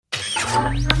The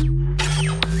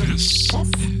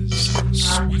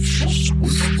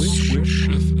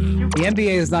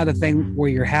NBA is not a thing where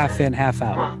you're half in, half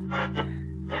out.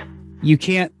 You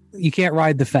can't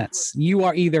ride the fence. You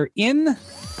are either in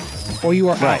or you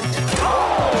are out. You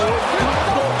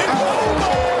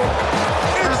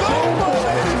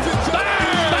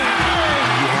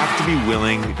have to be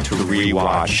willing to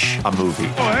rewatch a movie.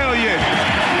 Oh, hell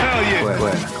yeah. Hell yeah.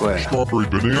 Quit. Strawberry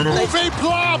banana.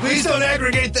 Please don't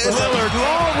aggregate this. Lillard,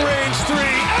 long range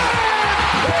three.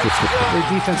 Their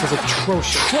defense is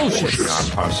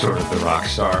atrocious. I'm sort of the rock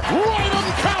star. Right on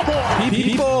the cowboy.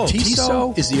 People,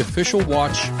 TISO is the official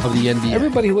watch of the NBA.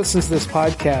 Everybody who listens to this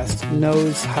podcast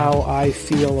knows how I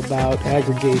feel about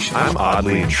aggregation. I'm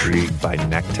oddly intrigued by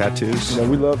neck tattoos.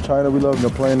 We love China. We love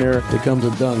playing there. Here comes a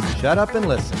dunk. Shut up and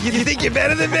listen. You think you're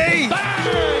better than me?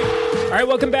 All right,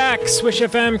 welcome back. Swish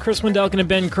FM, Chris Wendelkin and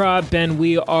Ben Krob. Ben,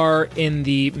 we are in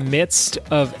the midst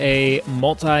of a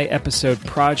multi-episode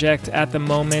project at the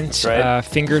moment. Right.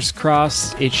 Fingers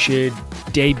crossed it should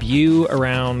debut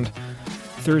around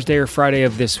Thursday or Friday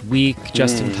of this week,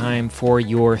 just in time for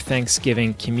your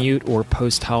Thanksgiving commute or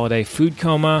post-holiday food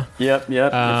coma. Yep. If you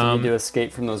need to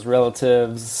escape from those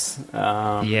relatives.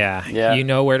 Yeah, you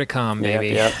know where to come, baby.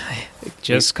 Yep.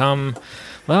 Just come.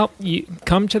 Well, you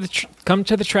come to the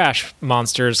trash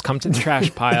monsters. Come to the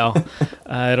trash pile.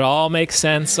 It all makes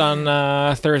sense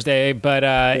on Thursday. But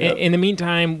in the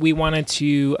meantime, we wanted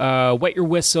to wet your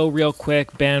whistle real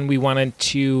quick, Ben. We wanted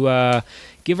to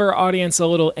give our audience a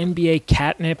little NBA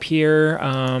catnip here.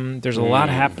 There's a lot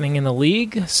happening in the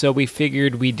league, so we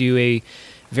figured we'd do a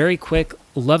very quick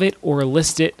love it or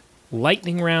list it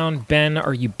lightning round. Ben,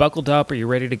 are you buckled up? Are you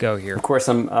ready to go here? Of course,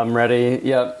 I'm ready.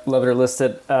 Yep, Love It or List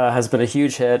It has been a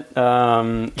huge hit.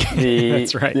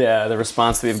 That's right. Yeah, the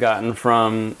response we've gotten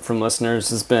from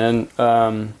listeners has been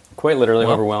quite literally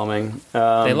overwhelming.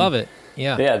 They love it.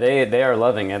 Yeah. Yeah, they are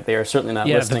loving it. They are certainly not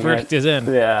listening. The verdict is in.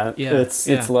 Yeah,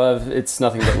 it's love. It's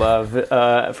nothing but love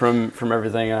from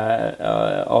everything,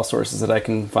 all sources that I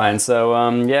can find. So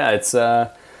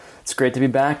it's great to be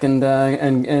back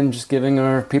and just giving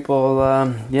our people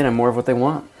more of what they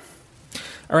want.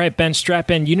 All right, Ben, strap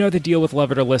in. You know the deal with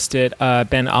Love It or List It.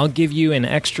 Ben, I'll give you an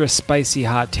extra spicy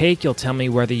hot take. You'll tell me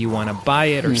whether you want to buy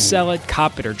it or sell it,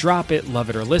 cop it or drop it, love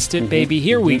it or list it, baby.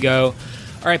 Here we go.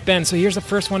 All right, Ben, so here's the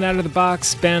first one out of the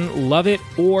box. Ben, love it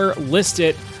or list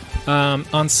it.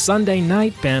 On Sunday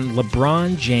night, Ben,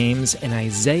 LeBron James and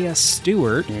Isaiah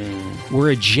Stewart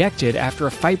were ejected after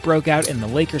a fight broke out in the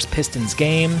Lakers-Pistons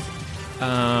game.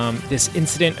 This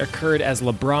incident occurred as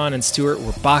LeBron and Stewart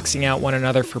were boxing out one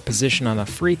another for position on a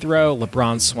free throw.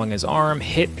 LeBron swung his arm,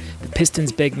 hit the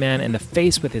Pistons big man in the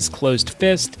face with his closed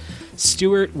fist.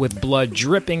 Stewart, with blood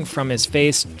dripping from his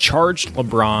face, charged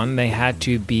LeBron. They had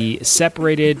to be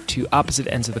separated to opposite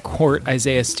ends of the court.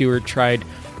 Isaiah Stewart tried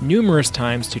numerous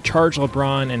times to charge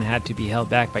LeBron and had to be held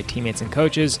back by teammates and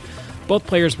coaches. Both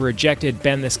players were ejected.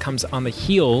 Ben, this comes on the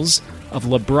heels of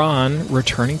LeBron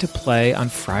returning to play on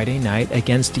Friday night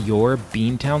against your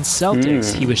Beantown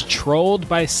Celtics. He was trolled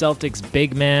by Celtics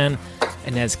big man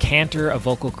Inez Cantor, a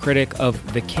vocal critic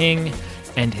of The King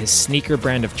and his sneaker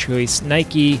brand of choice,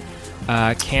 Nike.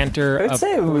 Cantor. I would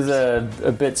say it was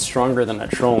a bit stronger than a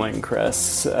trolling,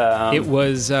 Chris. It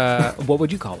was, what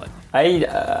would you call it? A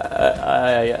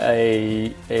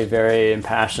very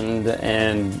impassioned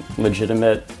and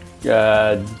legitimate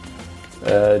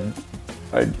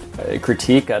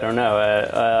critique. I don't know.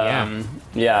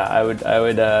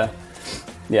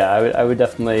 I would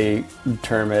definitely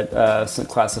term it,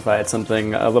 classify it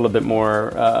something a little bit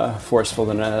more forceful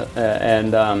than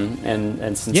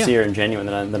and sincere and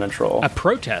genuine than a troll. A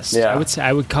protest. Yeah.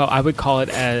 I would call it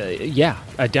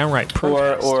a downright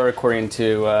protest. Or according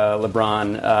to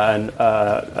LeBron,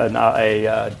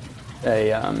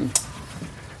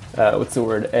 what's the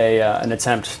word? An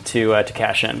attempt to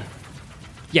cash in.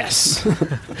 Yes.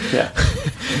 Yeah.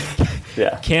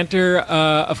 Yeah. Cantor,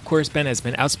 of course, Ben, has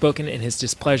been outspoken in his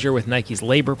displeasure with Nike's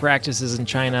labor practices in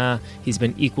China. He's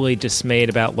been equally dismayed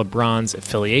about LeBron's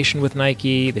affiliation with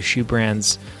Nike, the shoe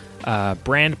brand's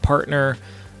brand partner.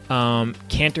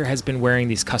 Cantor has been wearing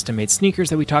these custom-made sneakers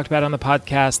that we talked about on the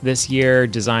podcast this year,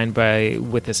 designed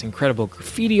with this incredible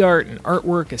graffiti art and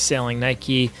artwork assailing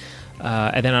Nike.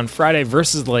 And then on Friday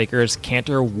versus the Lakers,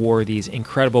 Cantor wore these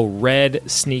incredible red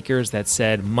sneakers that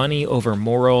said "Money Over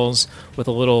Morals" with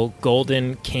a little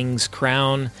golden king's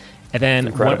crown. And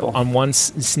then on one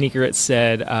sneaker it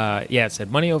said, it said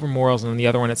 "Money Over Morals," and on the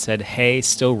other one it said, "Hey,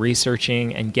 still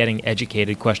researching and getting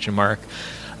educated?" ?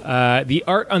 The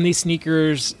art on these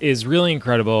sneakers is really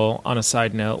incredible. On a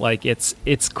side note, like it's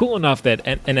cool enough that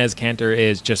Inez Cantor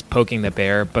is just poking the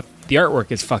bear, but the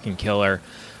artwork is fucking killer.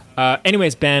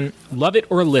 Anyways, Ben, love it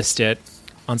or list it.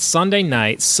 On Sunday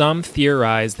night, some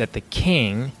theorized that the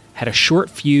King had a short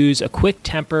fuse, a quick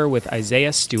temper with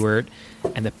Isaiah Stewart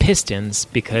and the Pistons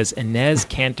because Enes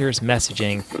Kanter's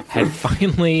messaging had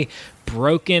finally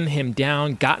broken him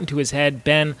down, gotten to his head.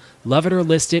 Ben, love it or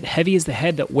list it, heavy is the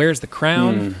head that wears the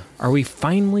crown. Are we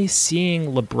finally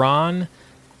seeing LeBron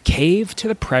cave to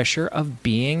the pressure of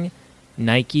being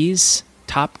Nike's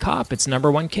top cop? It's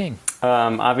number one king.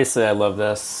 Obviously, I love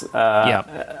this.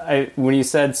 When you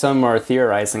said some are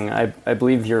theorizing, I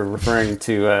believe you're referring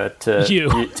to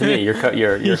me, your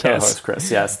co-host, Chris.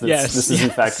 Yes, this is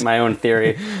in fact my own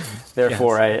theory.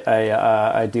 Therefore,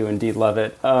 I do indeed love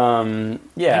it. I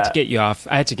had to get you off.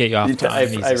 I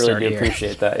really do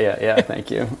appreciate that. Yeah. Thank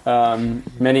you.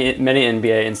 Many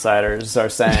NBA insiders are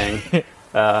saying,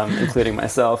 including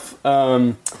myself.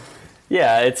 My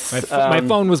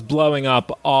phone was blowing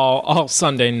up all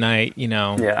Sunday night,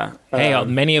 Yeah. Hey,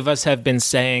 many of us have been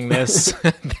saying this,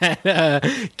 that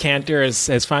Kanter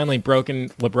has finally broken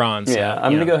LeBron. So,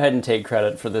 I'm going to go ahead and take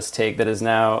credit for this take that is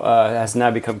now has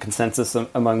now become consensus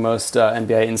among most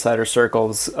NBA insider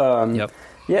circles. I don't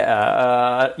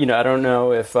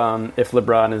know if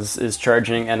LeBron is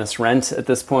charging Enes rent at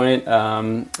this point,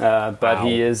 but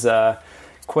he is...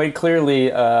 quite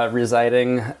clearly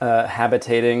residing,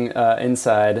 habitating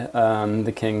inside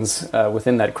the Kings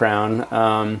within that crown.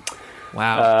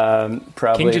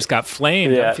 Probably, King just got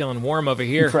flamed. I'm feeling warm over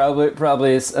here.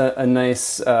 Probably a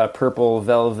nice purple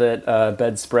velvet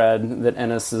bedspread that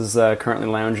Enes is currently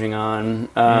lounging on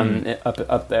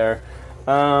up there.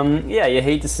 You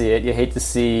hate to see it. You hate to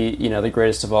see the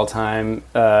greatest of all time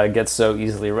get so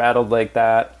easily rattled like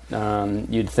that.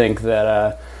 You'd think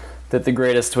that the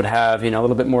greatest would have, a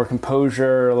little bit more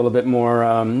composure, a little bit more,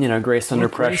 grace under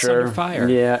pressure. Under fire.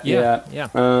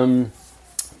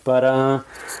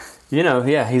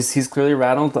 He's clearly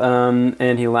rattled,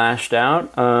 and he lashed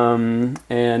out.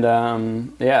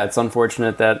 It's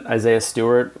unfortunate that Isaiah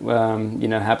Stewart,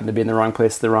 happened to be in the wrong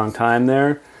place at the wrong time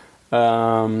there.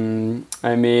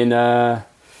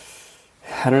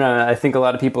 I don't know. I think a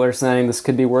lot of people are saying this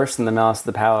could be worse than the Malice at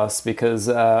the Palace because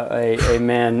a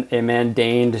man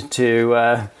deigned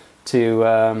to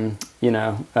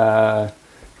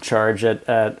charge at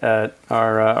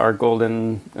our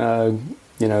golden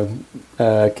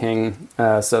king.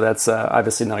 So that's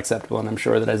obviously not acceptable, and I'm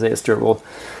sure that Isaiah Stewart will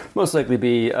most likely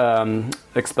be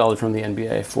expelled from the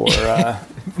NBA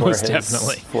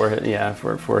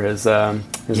for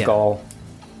his gall.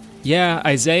 Yeah,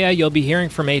 Isaiah, you'll be hearing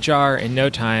from HR in no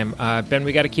time. Ben,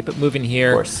 we got to keep it moving here.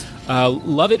 Of course.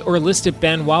 Love it or list it,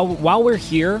 Ben. While we're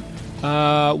here,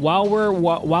 while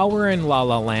we're in La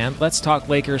La Land, let's talk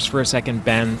Lakers for a second,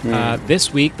 Ben.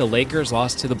 This week, the Lakers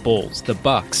lost to the Bulls, the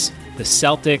Bucks, the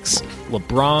Celtics.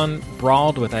 LeBron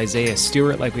brawled with Isaiah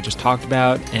Stewart, like we just talked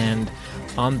about, and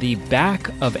on the back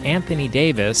of Anthony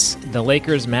Davis, the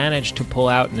Lakers managed to pull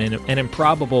out an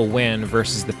improbable win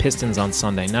versus the Pistons on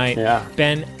Sunday night. Yeah.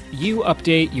 Ben, you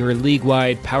update your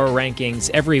league-wide power rankings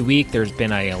every week. There's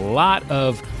been a lot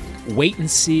of wait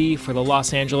and see for the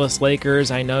Los Angeles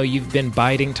Lakers. I know you've been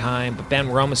biding time, but Ben,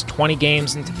 we're almost 20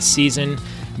 games into the season,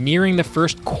 nearing the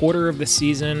first quarter of the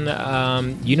season.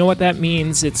 You know what that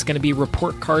means. It's going to be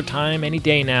report card time any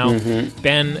day now. Mm-hmm.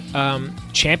 Ben,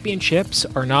 championships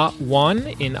are not won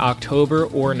in October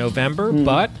or November,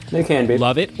 but they can be.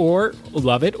 Love it or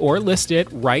list it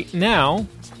right now.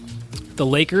 The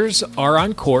Lakers are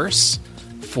on course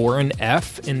for an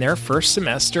F in their first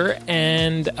semester,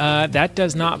 and that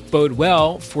does not bode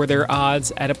well for their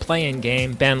odds at a play-in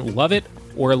game. Ben, love it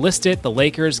or list it, the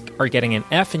Lakers are getting an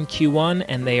F in Q1,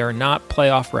 and they are not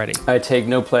playoff ready. I take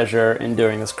no pleasure in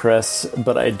doing this, Chris,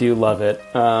 but I do love it.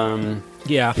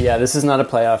 Yeah, this is not a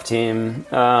playoff team.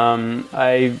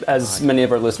 Many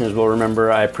of our listeners will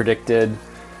remember, I predicted,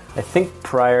 I think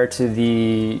prior to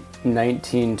the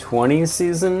 1920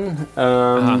 season,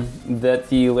 that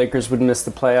the Lakers would miss the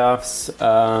playoffs.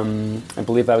 I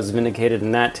believe I was vindicated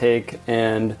in that take,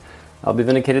 and I'll be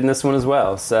vindicated in this one as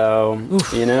well. So,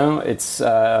 it's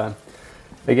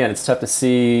it's tough to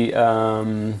see,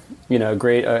 a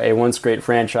once great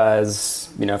franchise,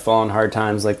 fall on hard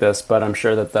times like this. But I'm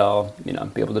sure that they'll,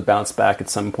 be able to bounce back at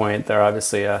some point. They're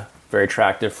obviously a very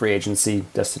attractive free agency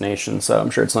destination, so I'm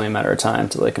sure it's only a matter of time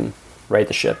till they can right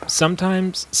the ship.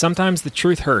 Sometimes the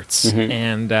truth hurts,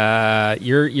 and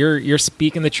you're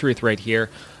speaking the truth right here.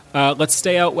 Let's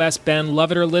stay out west, Ben.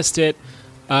 Love it or list it.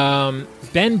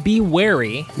 Ben, be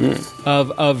wary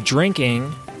of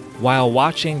drinking while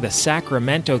watching the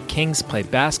Sacramento Kings play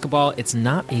basketball. It's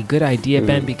not a good idea,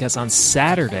 Ben, because on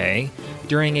Saturday,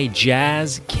 during a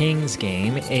Jazz Kings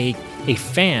game, a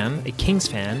a Kings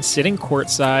fan, sitting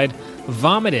courtside,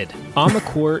 vomited on the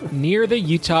court near the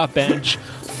Utah bench,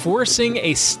 forcing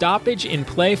a stoppage in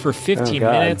play for 15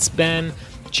 minutes, Ben.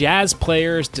 Jazz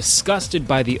players, disgusted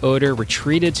by the odor,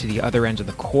 retreated to the other end of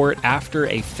the court after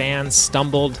a fan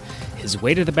stumbled his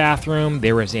way to the bathroom.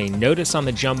 There was a notice on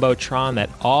the Jumbotron that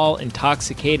all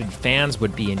intoxicated fans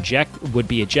would be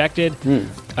ejected.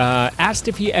 Asked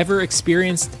if he ever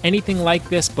experienced anything like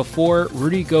this before,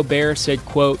 Rudy Gobert said,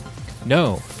 quote,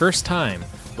 "No, first time.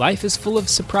 Life is full of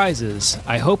surprises.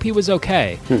 I hope he was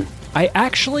okay. I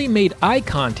actually made eye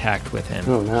contact with him.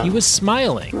 Oh, no. He was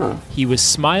smiling. He was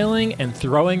smiling and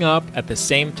throwing up at the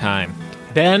same time."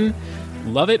 Ben,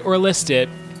 love it or list it,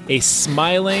 a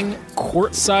smiling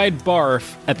courtside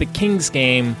barf at the Kings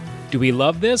game. Do we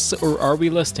love this or are we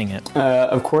listing it?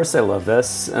 Of course I love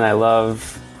this, and I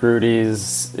love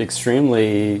Rudy's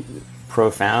extremely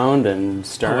profound and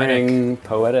stirring,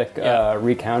 poetic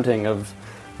recounting of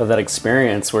that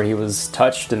experience where he was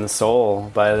touched in the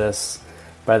soul by this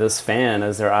fan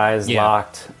as their eyes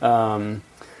locked.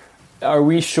 Are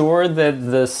we sure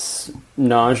that this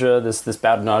nausea, this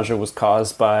bout of nausea, was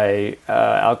caused by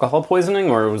alcohol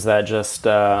poisoning, or was that just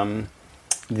I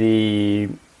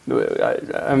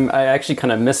actually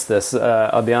kind of missed this.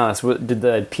 I'll be honest. Did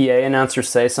the PA announcer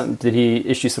say something? Did he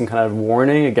issue some kind of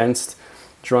warning against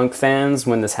drunk fans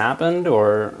when this happened,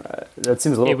 or that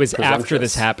seems a little? It was after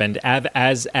this happened,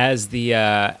 as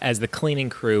the cleaning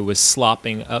crew was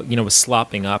slopping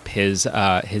up his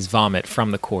vomit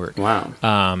from the court.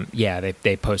 Wow.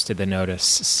 They posted the notice.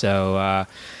 So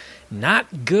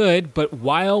not good. But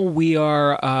while we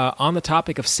are on the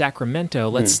topic of Sacramento,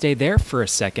 let's stay there for a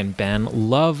second, Ben.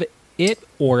 Love it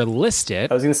or list it.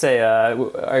 I was going to say,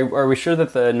 are we sure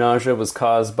that the nausea was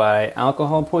caused by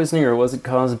alcohol poisoning, or was it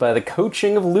caused by the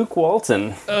coaching of Luke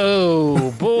Walton? Oh,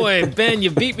 boy, Ben,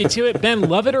 you beat me to it. Ben,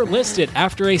 love it or list it.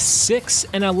 After a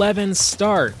 6-11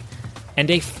 start and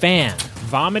a fan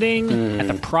vomiting at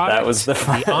the product that was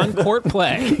the on-court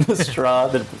play. The straw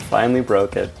that finally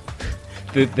broke it.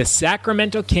 The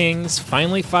Sacramento Kings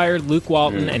finally fired Luke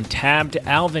Walton and tabbed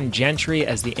Alvin Gentry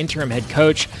as the interim head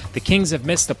coach. The Kings have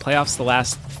missed the playoffs the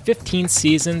last 15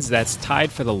 seasons. That's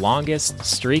tied for the longest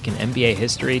streak in NBA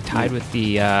history, tied with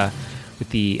the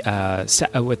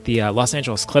Los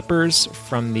Angeles Clippers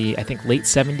from the, I think, late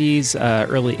 70s,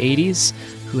 early 80s,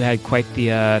 who had quite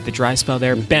the dry spell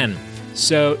there. Ben,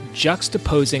 so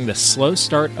juxtaposing the slow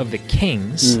start of the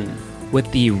Kings with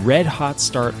the red-hot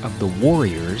start of the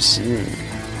Warriors,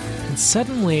 and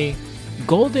suddenly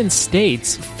Golden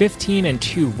State's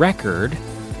 15-2 record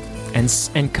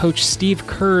and Coach Steve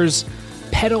Kerr's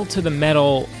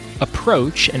pedal-to-the-metal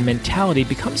approach and mentality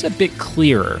becomes a bit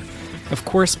clearer. Of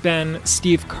course, Ben,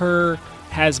 Steve Kerr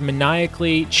has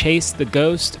maniacally chased the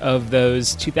ghost of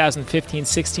those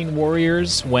 2015-16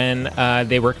 Warriors when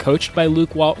they were coached by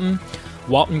Luke Walton.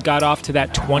 Walton got off to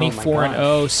that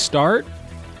 24-0 start.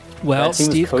 Well, that team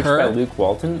Steve was coached Kerr by Luke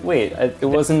Walton. Wait, it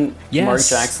wasn't Mark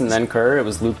Jackson then Kerr. It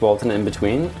was Luke Walton in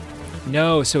between.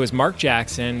 No, so it was Mark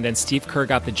Jackson. Then Steve Kerr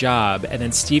got the job, and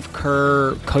then Steve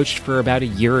Kerr coached for about a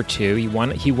year or two. He won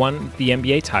the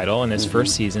NBA title in his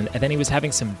first season, and then he was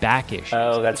having some back issues.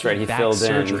 Oh, that's right. He filled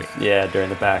surgery. During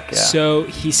the back. Yeah. So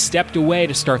he stepped away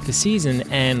to start the season,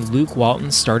 and Luke Walton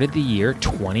started the year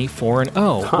 24-0.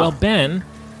 Well, Ben,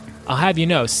 I'll have you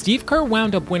know, Steve Kerr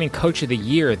wound up winning Coach of the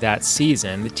Year that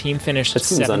season. The team finished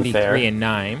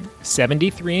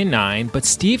 73-9, but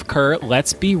Steve Kerr,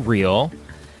 let's be real,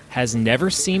 has never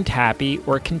seemed happy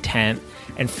or content,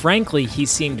 and frankly, he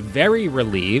seemed very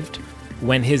relieved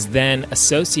when his then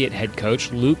associate head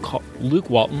coach, Luke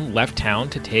Walton, left town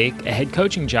to take a head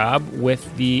coaching job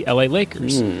with the LA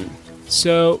Lakers.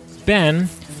 So, Ben,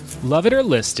 love it or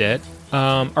list it,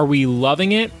 are we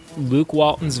loving it? Luke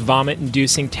Walton's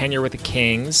vomit-inducing tenure with the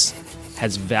Kings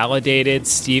has validated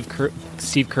Steve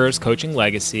Kerr's coaching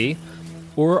legacy,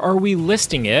 or are we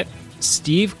listing it?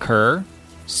 Steve Kerr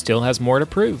still has more to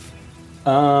prove.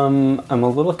 I'm a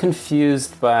little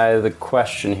confused by the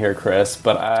question here, Chris,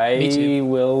 but I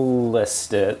will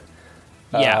list it.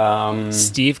 Yeah,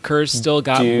 Steve Kerr's still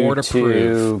got more to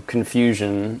prove.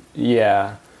 Confusion,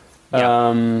 yeah.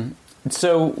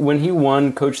 So when he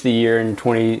won Coach of the Year in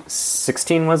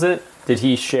 2016, was it? Did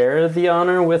he share the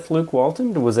honor with Luke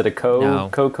Walton? Was it a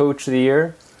co-coach of the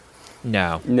year?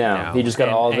 No. He just got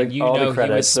all the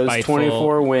credit. Those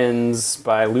 24 wins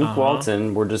by Luke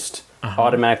Walton were just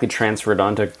automatically transferred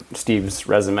onto Steve's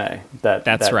resume.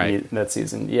 That's right. That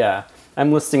season. Yeah,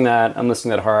 I'm listing that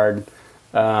hard.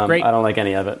 Great. I don't like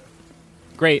any of it.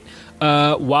 Great.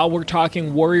 While we're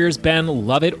talking Warriors, Ben,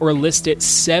 love it or list it,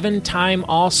 7-time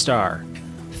All-Star,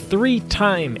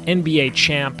 3-time NBA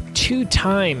champ,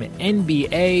 2-time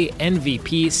NBA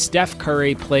MVP Steph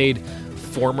Curry played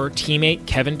former teammate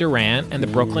Kevin Durant and the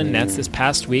Brooklyn Nets this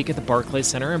past week at the Barclays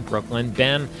Center in Brooklyn.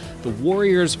 Ben, the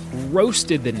Warriors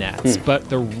roasted the Nets, but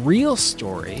the real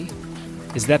story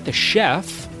is that the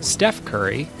chef, Steph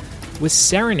Curry, was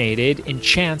serenaded in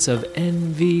chants of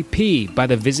MVP by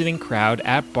the visiting crowd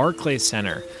at Barclays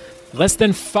Center. Less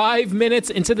than 5 minutes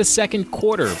into the second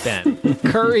quarter, Ben,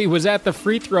 Curry was at the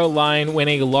free throw line when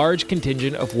a large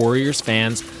contingent of Warriors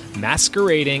fans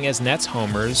masquerading as Nets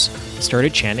homers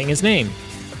started chanting his name.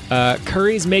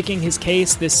 Curry's making his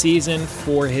case this season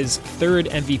for his third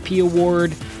MVP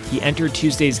award. He entered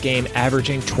Tuesday's game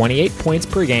averaging 28 points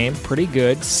per game, pretty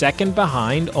good, second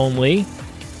behind only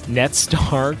Nets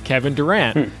star Kevin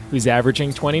Durant, who's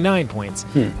averaging 29 points.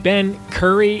 Ben,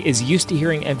 Curry is used to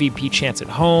hearing MVP chants at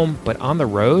home, but on the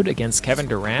road against Kevin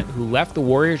Durant, who left the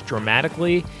Warriors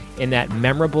dramatically in that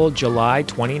memorable July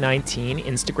 2019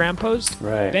 Instagram post.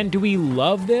 Right. Ben, do we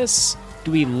love this?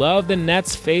 Do we love the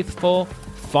Nets faithful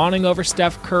fawning over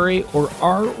Steph Curry, or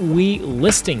are we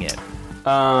listing it?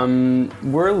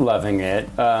 We're loving it.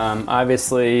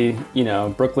 Obviously,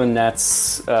 Brooklyn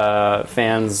Nets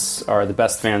fans are the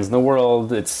best fans in the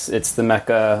world. It's the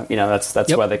Mecca.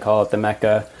 That's why they call it the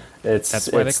Mecca. It's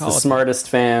the smartest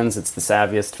fans. It's the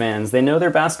savviest fans. They know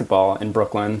their basketball in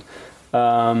Brooklyn,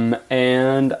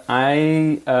 and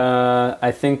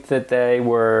I think that they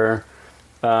were,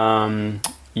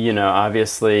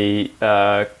 obviously.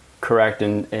 Correct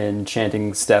in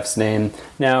chanting Steph's name.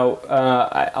 Now,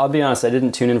 I'll be honest, I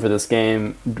didn't tune in for this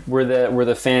game. Were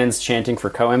the fans chanting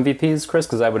for co-MVPs, Chris?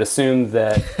 Because I would assume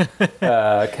that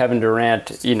Kevin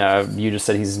Durant, you just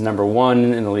said he's number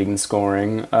one in the league in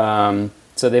scoring.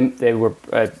 So they were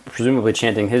presumably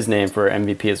chanting his name for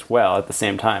MVP as well at the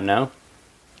same time, no?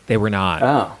 They were not.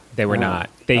 Oh. They were not.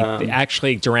 They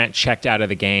actually, Durant checked out of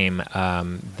the game.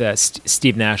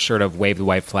 Steve Nash sort of waved the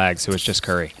white flag, so it was just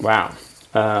Curry. Wow.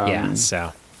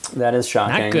 So that is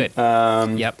shocking. Not good.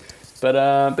 Yep. But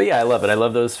yeah, I love it. I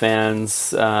love those fans.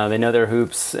 They know their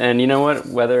hoops, and you know what?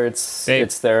 Whether it's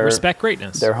their respect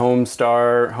greatness, their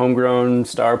homegrown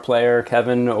star player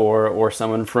Kevin, or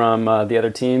someone from the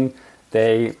other team,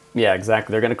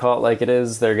 exactly. They're going to call it like it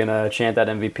is. They're going to chant that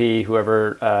MVP.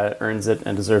 Whoever earns it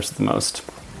and deserves it the most.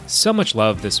 So much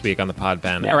love this week on the pod,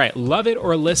 Ben. Yeah. All right, love it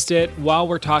or list it. While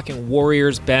we're talking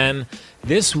Warriors, Ben,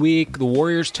 this week the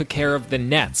Warriors took care of the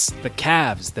Nets, the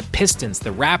Cavs, the Pistons, the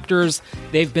Raptors.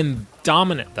 They've been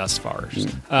dominant thus far.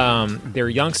 Their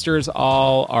youngsters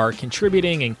all are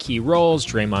contributing in key roles.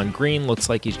 Draymond Green looks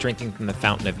like he's drinking from the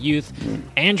fountain of youth.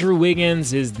 Andrew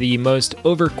Wiggins is the most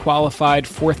overqualified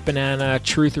fourth banana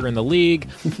truther in the league.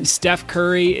 Steph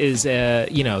Curry is the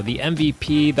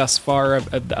MVP thus far of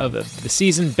the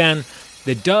season. Ben,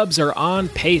 the Dubs are on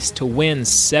pace to win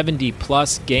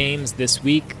 70-plus games this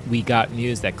week. We got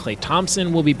news that Klay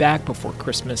Thompson will be back before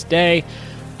Christmas Day.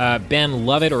 Ben,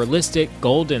 love it or list it,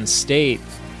 Golden State,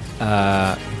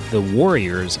 the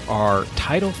Warriors are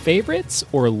title favorites,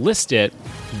 or list it,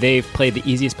 they've played the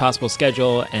easiest possible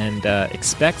schedule and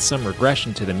expect some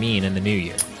regression to the mean in the new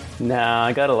year. Nah,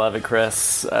 I gotta love it,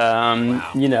 Chris.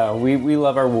 Wow. We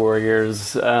love our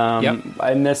Warriors. Yep.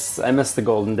 I miss the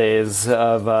golden days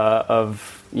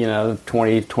of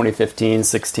 2015,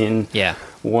 16. Yeah.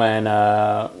 When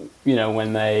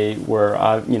they were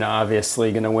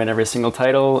obviously going to win every single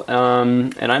title,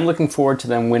 and I'm looking forward to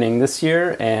them winning this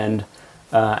year and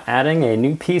adding a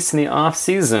new piece in the off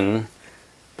season.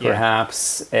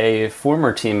 Perhaps a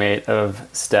former teammate of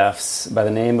Steph's by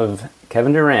the name of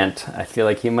Kevin Durant. I feel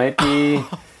like he might be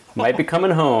coming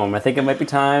home. I think it might be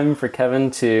time for Kevin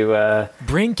to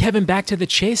bring Kevin back to the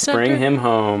Chase Center. Bring him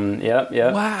home. Yep.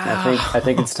 Wow. I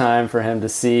think it's time for him to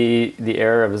see the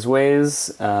error of his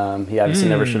ways. He obviously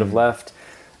never should have left.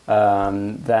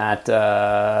 That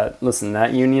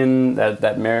union,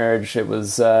 that marriage, it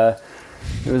was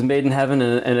made in heaven,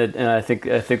 and I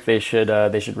think they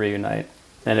should reunite.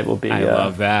 And it will be. I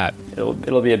love that.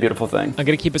 It'll be a beautiful thing. I'm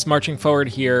going to keep us marching forward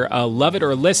here. Love it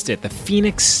or list it. The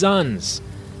Phoenix Suns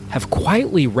have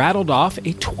quietly rattled off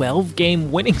a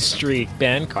 12-game winning streak.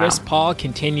 Ben, Chris Paul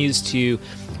continues to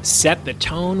set the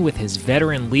tone with his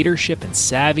veteran leadership and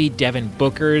savvy. Devin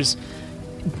Booker's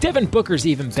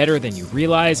even better than you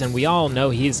realize, and we all know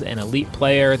he's an elite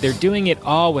player. They're doing it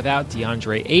all without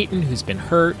DeAndre Ayton, who's been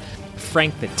hurt.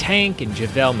 Frank the Tank and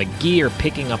JaVale McGee are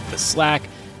picking up the slack.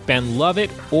 Ben, love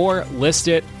it or list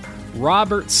it.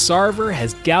 Robert Sarver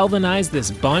has galvanized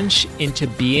this bunch into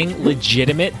being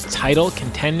legitimate title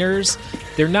contenders.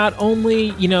 They're not only,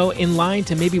 in line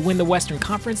to maybe win the Western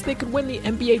Conference, they could win the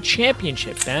NBA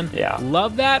championship, Ben. Yeah.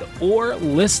 Love that or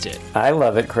list it? I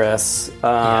love it, Chris.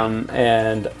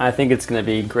 And I think it's going to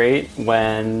be great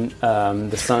when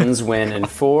the Suns win in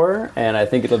 4, and I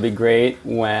think it'll be great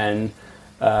when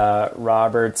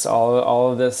Roberts,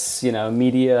 all of this,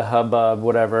 media hubbub,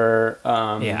 whatever,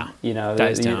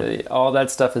 dies down. All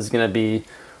that stuff is going to be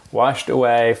washed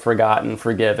away, forgotten,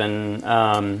 forgiven.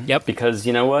 Because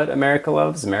you know what America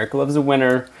loves? America loves a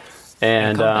winner,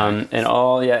 and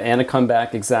a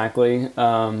comeback, exactly.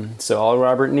 So all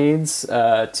Robert needs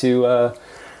to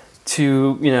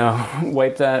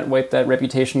wipe that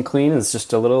reputation clean is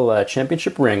just a little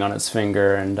championship ring on his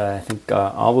finger, and I think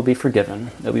all will be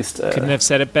forgiven. At least couldn't have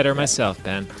said it better myself,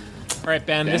 Ben. All right,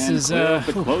 Ben, this is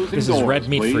red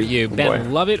meat for you.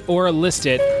 Ben, love it or list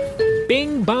it.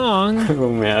 Bing bong.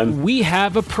 Oh man, we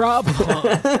have a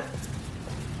problem.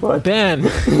 What? Ben,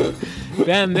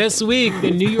 this week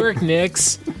the New York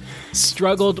Knicks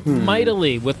struggled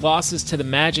mightily with losses to the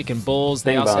Magic and Bulls.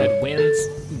 They also had wins.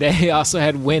 They also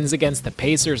had wins against the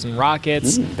Pacers and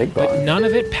Rockets. But none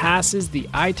of it passes the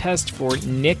eye test for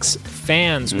Knicks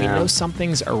fans. We know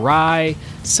something's awry,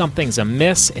 something's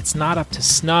amiss. It's not up to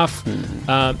snuff.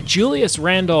 Julius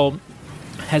Randle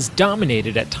has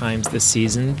dominated at times this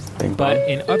season, but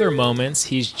in other moments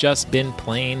he's just been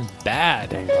plain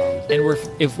bad. And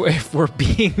if we're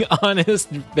being honest,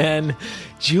 Ben,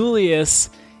 Julius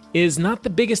is not the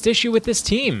biggest issue with this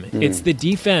team. It's the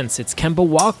defense. It's Kemba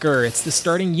Walker. It's the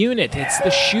starting unit. It's the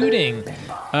shooting.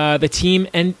 The team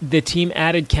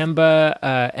added Kemba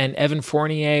and Evan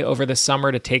Fournier over the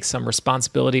summer to take some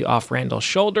responsibility off Randall's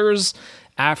shoulders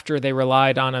after they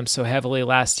relied on him so heavily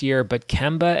last year. But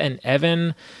Kemba and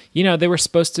Evan, they were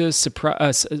supposed to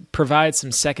provide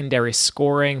some secondary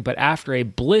scoring, but after a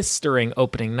blistering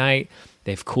opening night,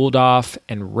 they've cooled off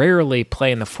and rarely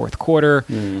play in the fourth quarter.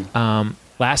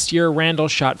 Last year, Randall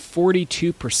shot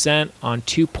 42% on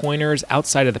 2-pointers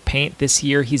outside of the paint. This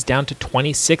year, he's down to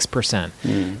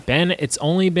 26%. Ben, it's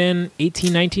only been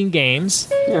 18, 19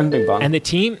 games, and the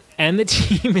team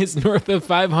is north of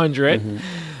 500.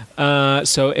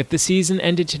 So if the season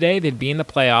ended today, they'd be in the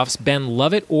playoffs. Ben,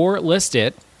 love it or list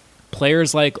it.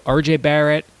 Players like R.J.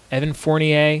 Barrett, Evan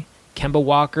Fournier, Kemba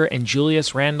Walker, and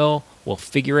Julius Randle will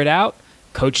figure it out.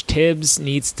 Coach Tibbs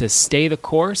needs to stay the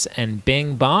course and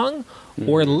bing bong.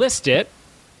 Or list it.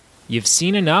 You've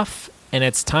seen enough, and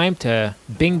it's time to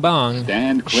bing bong.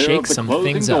 Shake some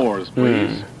things doors, up.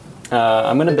 Please.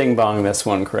 I'm gonna bing bong this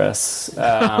one, Chris.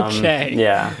 Okay.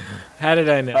 Yeah. How did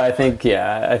I know? I think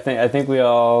we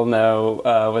all know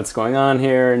what's going on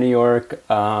here in New York.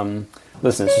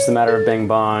 Listen, it's just a matter of bing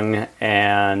bong,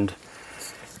 and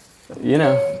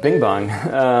bing bong.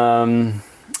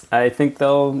 I think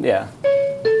they'll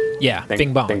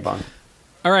bing bong. Bing bong.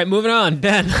 All right, moving on.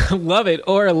 Ben, love it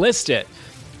or list it.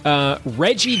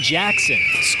 Reggie Jackson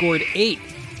scored 8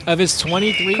 of his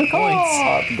 23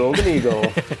 points. Golden Eagle.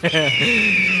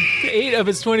 8 of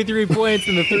his 23 points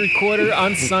in the third quarter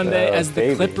on Sunday as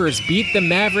the Clippers beat the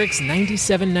Mavericks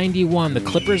 97-91. The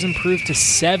Clippers improved to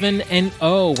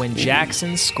 7-0 when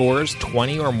Jackson scores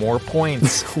 20 or more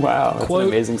points. Wow, that's Quote, an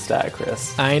amazing stat,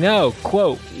 Chris. I know.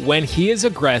 Quote, when he is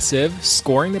aggressive,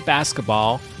 scoring the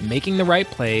basketball, making the right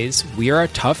plays, we are a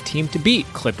tough team to beat,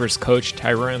 Clippers coach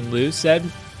Tyronn Lue said.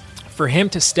 For him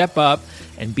to step up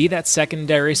and be that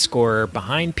secondary scorer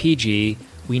behind PG,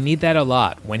 we need that a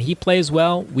lot. When he plays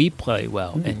well, we play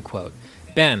well, end quote.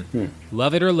 Ben,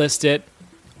 love it or list it.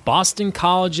 Boston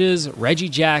College's Reggie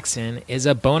Jackson is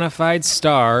a bona fide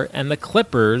star, and the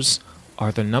Clippers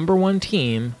are the number 1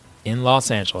 team in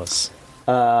Los Angeles.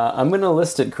 I'm going to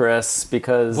list it, Chris,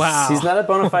 because he's not a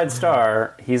bona fide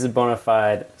star. He's a bona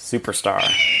fide superstar.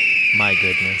 My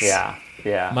goodness. Yeah.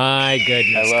 My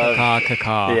goodness.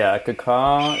 Caw. Yeah,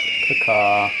 caw.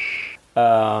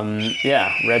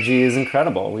 Reggie is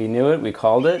incredible. We knew it. We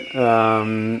called it.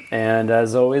 And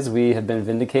as always, we have been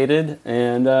vindicated.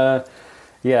 And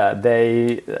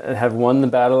they have won the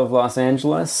Battle of Los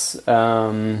Angeles.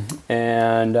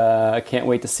 And I can't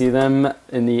wait to see them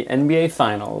in the NBA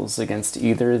Finals against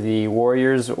either the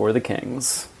Warriors or the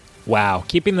Kings. Wow.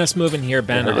 Keeping this moving here,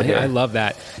 Ben. I love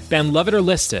that. Ben, love it or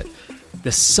list it.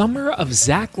 The summer of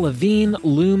Zach LaVine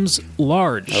looms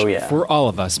large for all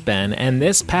of us, Ben. And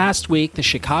this past week, the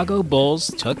Chicago Bulls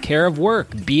took care of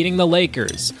work, beating the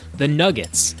Lakers, the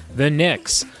Nuggets, the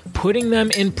Knicks, putting them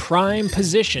in prime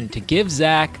position to give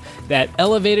Zach that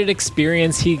elevated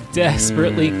experience he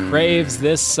desperately craves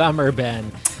this summer,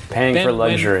 Ben. Paying for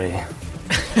luxury.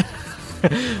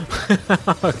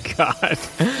 Oh, God.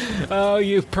 Oh,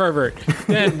 you pervert.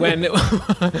 Ben,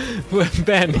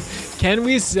 Ben, can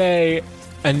we say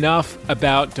enough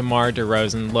about DeMar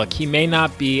DeRozan. Look, he may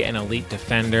not be an elite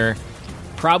defender.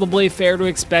 Probably fair to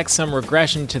expect some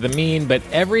regression to the mean, but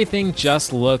everything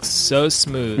just looks so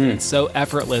smooth and so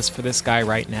effortless for this guy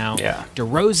right now. Yeah.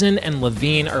 DeRozan and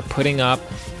Levine are putting up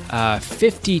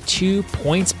 52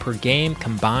 points per game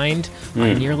combined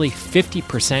on nearly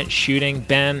 50% shooting.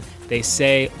 Ben, they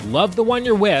say, love the one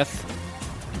you're with.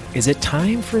 Is it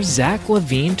time for Zach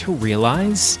LaVine to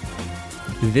realize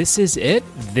this is it?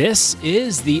 This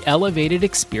is the elevated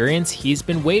experience he's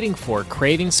been waiting for,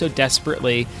 craving so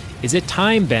desperately. Is it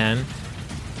time, Ben,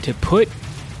 to put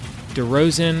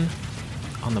DeRozan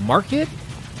on the market?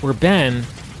 Or, Ben,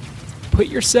 put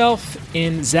yourself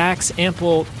in Zach's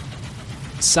ample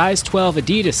size 12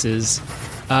 Adidas's.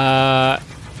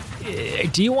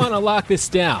 Do you want to lock this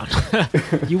down?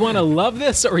 You want to love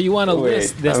this, or you want to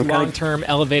list this long-term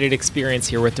elevated experience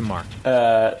here with DeMar?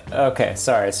 Okay,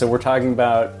 sorry. So are we talking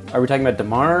about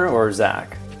DeMar or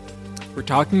Zach? We're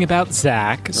talking about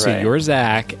Zach. So Right. you're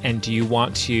Zach, and do you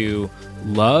want to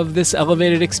love this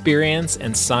elevated experience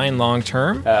and sign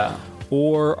long-term?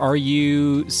 Or are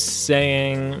you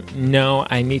saying, no,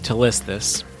 I need to list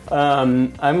this?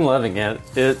 I'm loving it.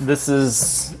 This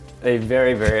is a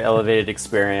very, very elevated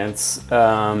experience.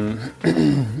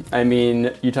 I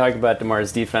mean, you talk about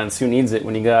DeMar's defense. Who needs it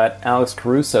when you got Alex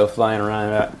Caruso flying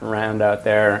around out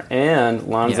there and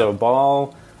Lonzo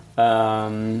Ball?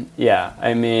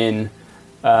 I mean,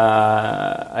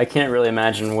 I can't really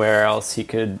imagine where else he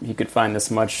could find this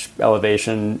much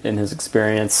elevation in his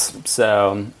experience.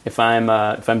 So if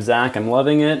I'm Zach, I'm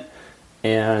loving it.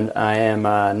 And I am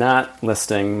not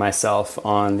listing myself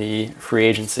on the free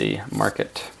agency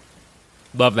market.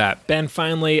 Love that. Ben,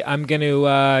 finally, I'm going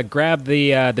to grab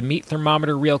the meat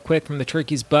thermometer real quick from the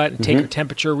turkey's butt and take your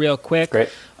temperature real quick. Great.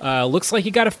 Looks like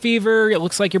you got a fever. It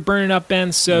looks like you're burning up,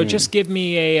 Ben. So just give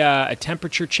me a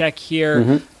temperature check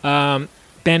here.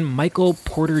 Ben, Michael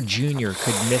Porter Jr.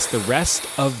 could miss the rest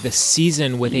of the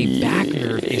season with a back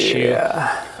nerve issue.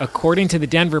 According to the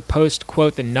Denver Post,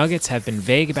 quote, the Nuggets have been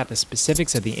vague about the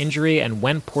specifics of the injury and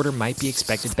when Porter might be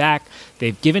expected back.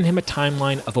 They've given him a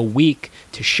timeline of a week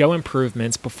to show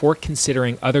improvements before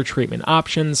considering other treatment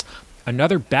options.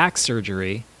 Another back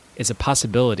surgery is a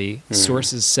possibility,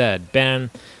 sources said. Ben,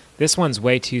 this one's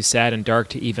way too sad and dark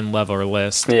to even level or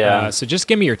list. Yeah. So just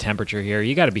give me your temperature here.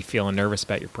 You got to be feeling nervous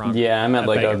about your prom. Yeah, I'm at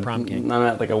like a prom game. I'm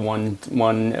at like a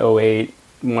 108,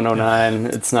 109.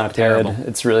 It's not Terrible. good.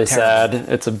 It's really Terrible. sad.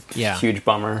 It's a huge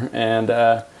bummer. And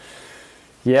I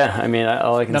mean,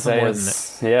 all I can Nothing say more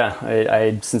is,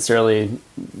 I sincerely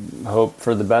hope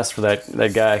for the best for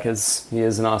that guy because he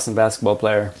is an awesome basketball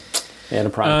player and a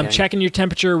prom king. Checking your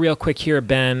temperature real quick here,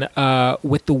 Ben.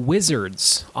 With the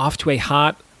Wizards off to a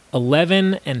hot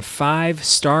 11-5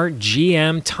 star,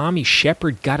 GM Tommy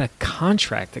Shepard got a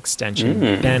contract extension.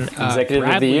 Ben, Executive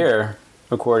of the Year,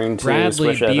 according to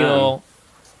Bradley Swish FM. Beal.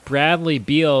 Bradley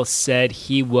Beal said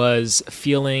he was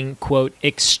feeling, quote,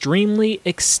 extremely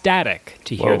ecstatic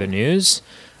to hear the news.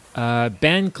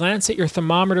 Ben, glance at your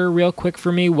thermometer real quick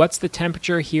for me. What's the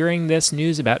temperature hearing this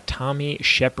news about Tommy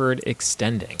Shepard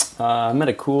extending? I'm at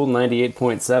a cool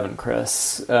 98.7,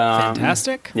 Chris.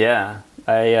 Fantastic. Yeah.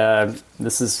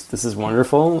 This is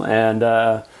wonderful, and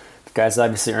the guy's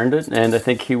obviously earned it, and I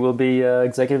think he will be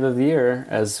Executive of the Year,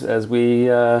 as we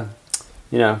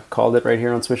called it right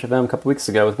here on Swish FM a couple weeks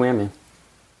ago with Whammy.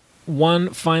 One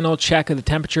final check of the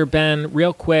temperature, Ben,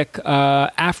 real quick.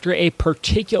 After a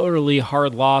particularly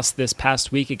hard loss this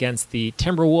past week against the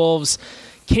Timberwolves,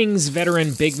 Kings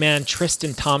veteran big man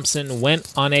Tristan Thompson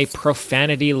went on a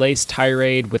profanity-laced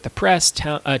tirade with the press,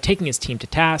 taking his team to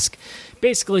task.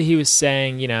 Basically, he was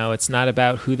saying, it's not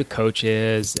about who the coach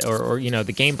is or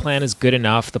the game plan is good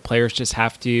enough. The players just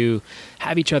have to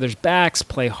have each other's backs,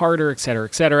 play harder, et cetera,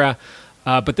 et cetera.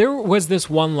 But there was this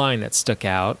one line that stuck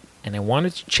out, and I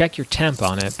wanted to check your temp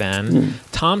on it, Ben.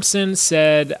 Thompson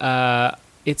said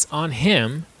it's on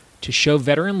him to show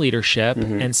veteran leadership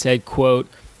and said, quote,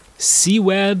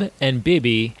 C-Web and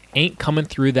Bibby ain't coming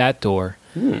through that door.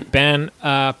 Ben,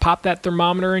 pop that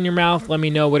thermometer in your mouth. Let me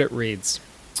know what it reads.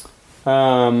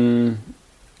 About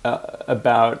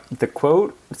the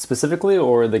quote specifically,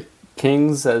 or the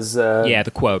Kings as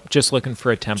the quote. Just looking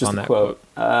for a temp on that quote.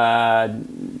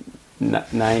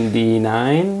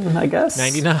 99, I guess.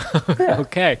 99.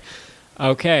 Yeah.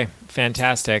 Okay.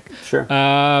 Fantastic. Sure.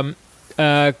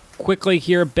 Quickly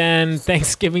here, Ben.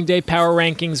 Thanksgiving Day power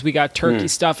rankings. We got turkey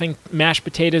stuffing, mashed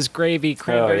potatoes, gravy,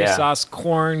 cranberry sauce,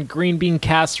 corn, green bean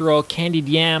casserole, candied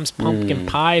yams, pumpkin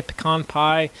pie, pecan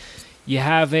pie. You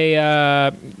have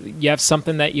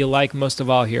something that you like most of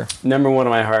all here. Number one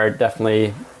on my heart,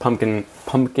 definitely pumpkin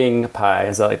pie,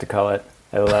 as I like to call it.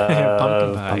 I love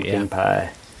pumpkin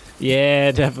pie.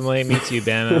 Yeah, definitely. Me too,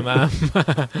 Ben.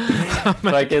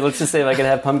 Like, let's just say if I could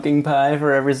have pumpkin pie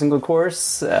for every single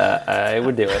course, I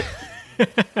would do it.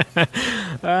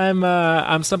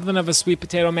 I'm something of a sweet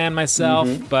potato man myself,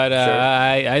 but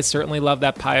Sure. I certainly love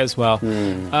that pie as well.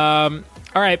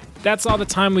 All right, that's all the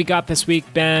time we got this week,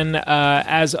 Ben.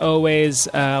 As always,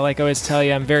 like I always tell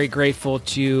you, I'm very grateful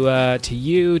to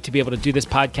you to be able to do this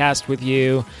podcast with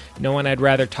you. No one I'd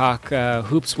rather talk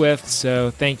hoops with,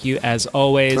 so thank you as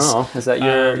always. Oh, is that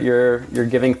your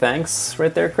giving thanks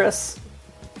right there, Chris?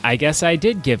 I guess I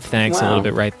did give thanks a little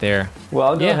bit right there. Well,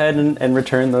 I'll go ahead and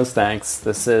return those thanks.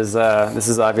 This is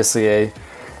obviously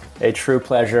a true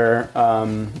pleasure,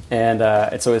 and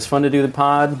it's always fun to do the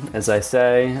pod, as I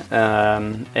say. A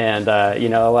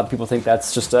lot of people think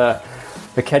that's just a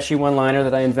catchy one-liner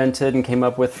that I invented and came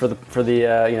up with for the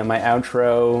my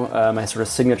outro, my sort of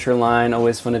signature line.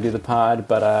 Always fun to do the pod,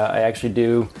 but I actually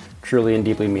do truly and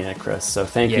deeply mean it, Chris. So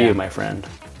thank you, my friend.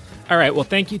 All right, well,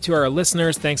 thank you to our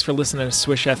listeners. Thanks for listening to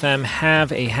Swish FM.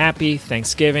 Have a happy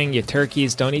Thanksgiving. You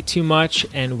turkeys, don't eat too much,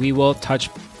 and we will touch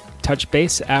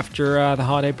base after the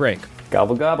holiday break.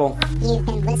 Gobble, gobble. You've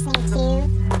been listening to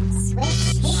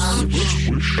Swish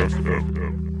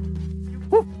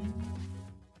FM.